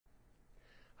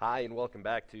Hi, and welcome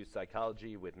back to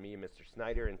Psychology with me, Mr.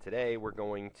 Snyder. And today we're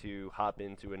going to hop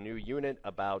into a new unit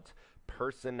about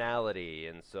personality.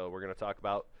 And so we're going to talk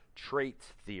about trait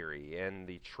theory and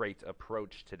the trait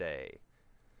approach today.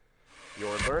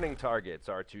 Your learning targets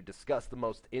are to discuss the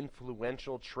most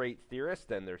influential trait theorists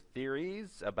and their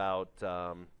theories about,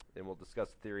 and we'll discuss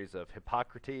the theories of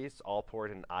Hippocrates,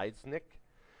 Allport, and Nick.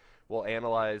 We'll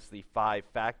analyze the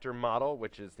five-factor model,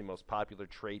 which is the most popular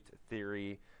trait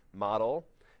theory model,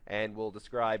 and we'll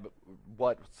describe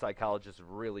what psychologists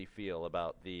really feel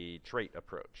about the trait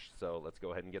approach. So let's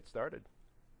go ahead and get started.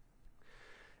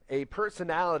 A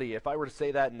personality, if I were to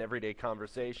say that in everyday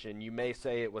conversation, you may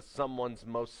say it was someone's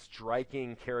most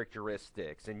striking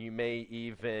characteristics, and you may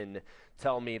even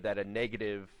tell me that a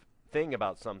negative thing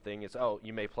about something is,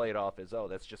 you may play it off as,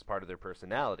 that's just part of their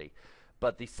personality.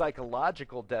 But the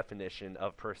psychological definition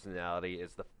of personality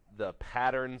is the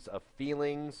patterns of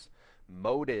feelings,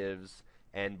 motives,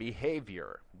 and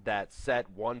behavior that set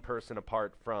one person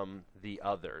apart from the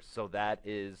other. So that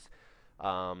is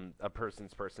a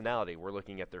person's personality. We're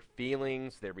looking at their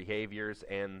feelings, their behaviors,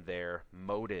 and their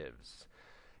motives.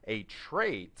 A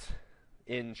trait,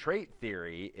 in trait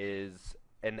theory, is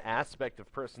an aspect of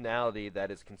personality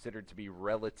that is considered to be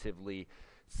relatively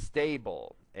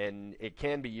stable, and it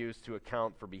can be used to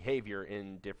account for behavior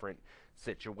in different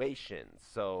situations.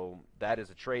 So that is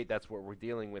a trait. That's what we're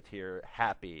dealing with here.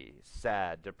 Happy,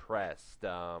 sad, depressed,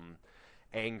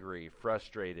 angry,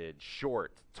 frustrated,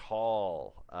 short,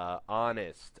 tall,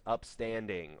 honest,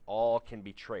 upstanding, all can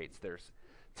be traits. There's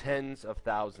tens of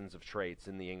thousands of traits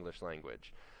in the English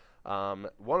language.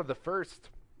 One of the first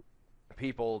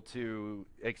people to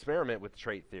experiment with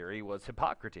trait theory was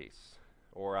Hippocrates,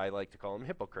 or I like to call him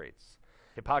Hippocrates.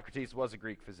 Hippocrates was a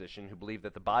Greek physician who believed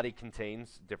that the body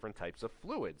contains different types of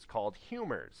fluids called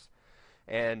humors,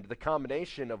 and the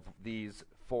combination of these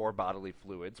four bodily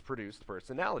fluids produced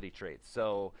personality traits.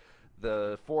 So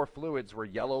the four fluids were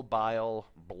yellow bile,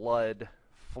 blood,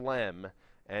 phlegm,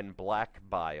 and black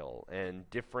bile, and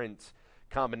different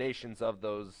combinations of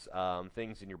those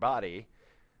things in your body,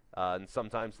 and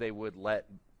sometimes they would let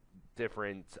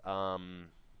different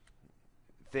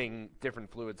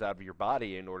different fluids out of your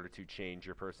body in order to change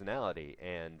your personality,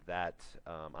 and that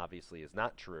obviously is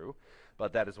not true,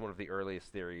 but that is one of the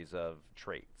earliest theories of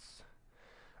traits.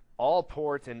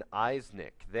 Allport and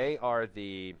Nick, they are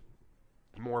the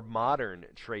more modern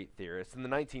trait theorists. In the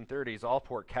 1930s,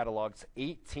 Allport catalogs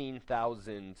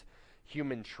 18,000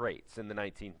 human traits in the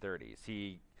 1930s.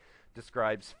 He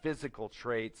describes physical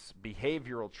traits,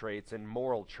 behavioral traits, and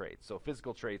moral traits. So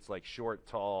physical traits like short,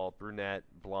 tall, brunette,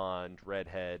 blonde,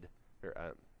 redhead,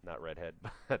 not redhead,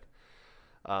 but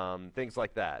things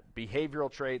like that.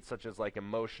 Behavioral traits such as like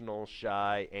emotional,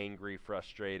 shy, angry,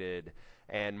 frustrated,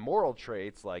 and moral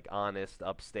traits like honest,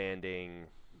 upstanding,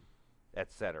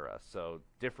 etc. So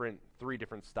three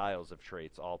different styles of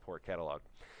traits Allport cataloged.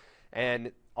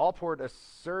 And Allport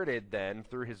asserted then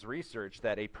through his research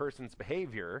that a person's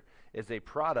behavior is a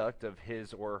product of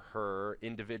his or her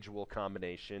individual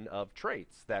combination of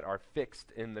traits that are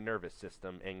fixed in the nervous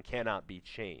system and cannot be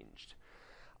changed.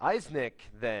 Hans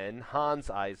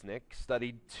Eysenck,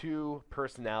 studied two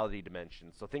personality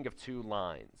dimensions. So think of two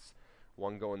lines,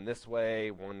 one going this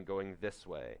way, one going this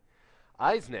way.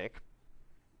 Eysenck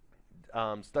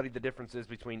studied the differences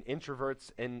between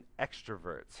introverts and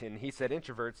extroverts, and he said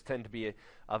introverts tend to be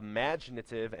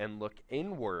imaginative and look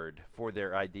inward for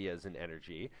their ideas and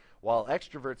energy, while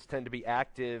extroverts tend to be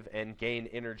active and gain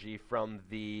energy from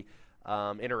the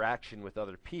interaction with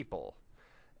other people.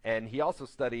 And he also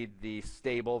studied the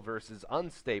stable versus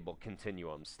unstable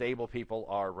continuum. Stable people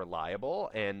are reliable,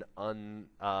 and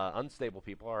unstable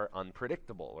people are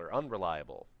unpredictable or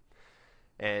unreliable.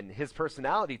 And his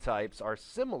personality types are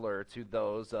similar to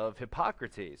those of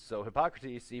Hippocrates. So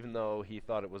Hippocrates, even though he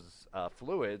thought it was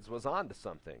fluids, was onto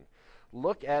something.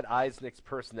 Look at Eysenck's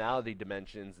personality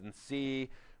dimensions and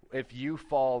see if you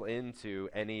fall into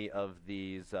any of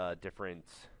these different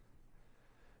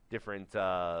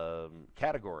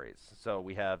categories. So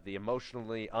we have the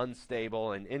emotionally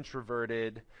unstable and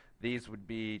introverted. These would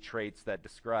be traits that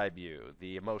describe you.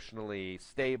 The emotionally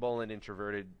stable and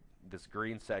introverted, this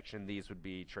green section, these would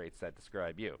be traits that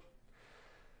describe you.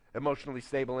 Emotionally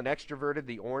stable and extroverted,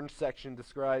 the orange section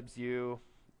describes you,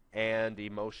 and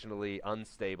emotionally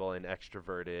unstable and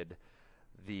extroverted,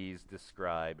 these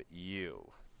describe you.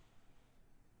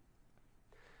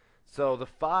 So the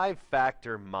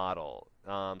five-factor model.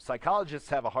 Psychologists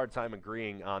have a hard time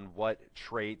agreeing on what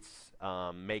traits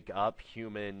make up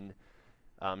human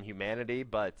humanity,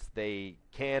 but they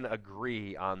can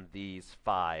agree on these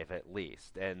 5 at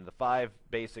least. And the 5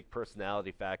 basic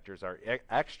personality factors are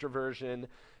extroversion,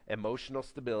 emotional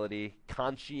stability,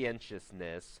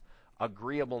 conscientiousness,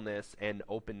 agreeableness, and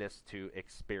openness to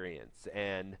experience.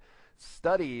 And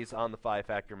studies on the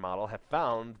 5-factor model have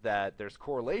found that there's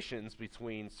correlations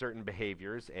between certain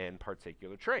behaviors and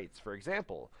particular traits. For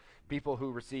example, people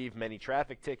who receive many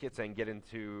traffic tickets and get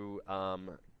into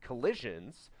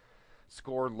collisions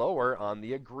score lower on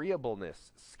the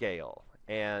agreeableness scale.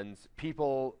 And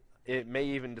people, it may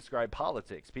even describe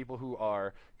politics. People who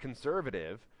are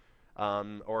conservative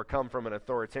or come from an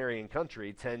authoritarian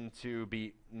country tend to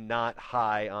be not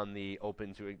high on the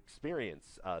open to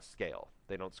experience scale.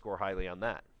 They don't score highly on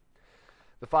that.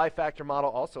 The 5-factor model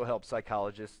also helps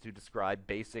psychologists to describe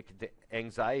basic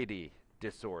anxiety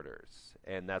disorders,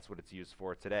 and that's what it's used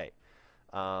for today.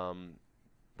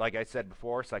 Like I said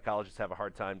before, psychologists have a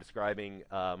hard time describing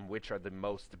which are the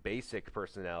most basic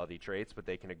personality traits, but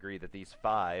they can agree that these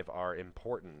 5 are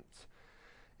important.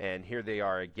 And here they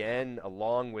are again,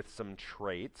 along with some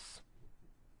traits: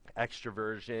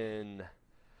 extroversion,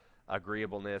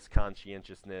 agreeableness,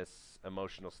 conscientiousness,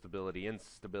 emotional stability,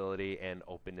 instability, and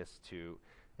openness to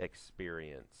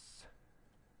experience.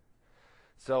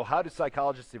 So how do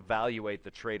psychologists evaluate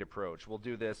the trait approach? We'll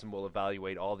do this and we'll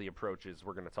evaluate all the approaches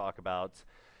we're going to talk about.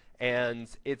 And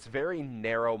it's very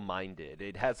narrow-minded.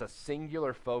 It has a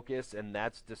singular focus, and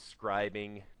that's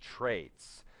describing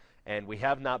traits. And we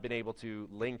have not been able to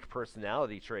link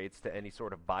personality traits to any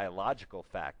sort of biological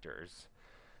factors.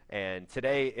 And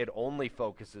today it only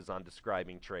focuses on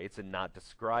describing traits and not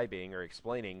describing or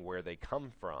explaining where they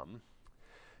come from.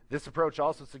 This approach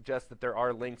also suggests that there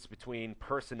are links between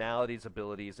personalities,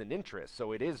 abilities, and interests.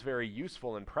 So it is very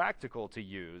useful and practical to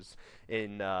use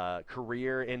in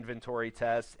career inventory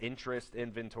tests, interest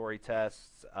inventory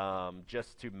tests,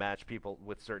 just to match people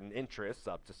with certain interests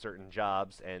up to certain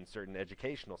jobs and certain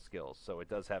educational skills. So it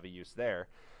does have a use there.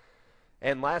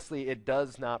 And lastly, it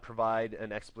does not provide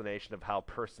an explanation of how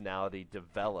personality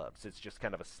develops. It's just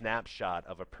kind of a snapshot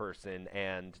of a person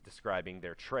and describing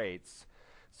their traits.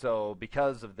 So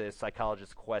because of this,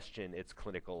 psychologists question its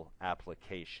clinical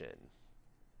application.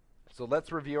 So let's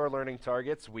review our learning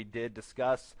targets. We did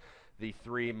discuss the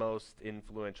 3 most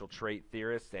influential trait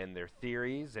theorists and their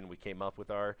theories, and we came up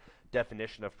with our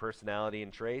definition of personality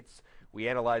and traits. We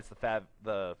analyzed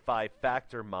the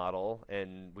 5-factor model,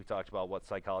 and we talked about what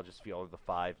psychologists feel are the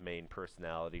 5 main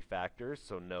personality factors,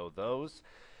 so know those.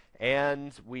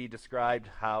 And we described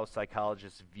how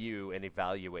psychologists view and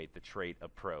evaluate the trait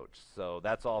approach. So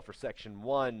that's all for section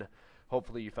 1.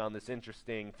 Hopefully you found this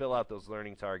interesting. Fill out those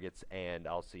learning targets, and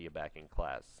I'll see you back in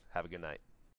class. Have a good night.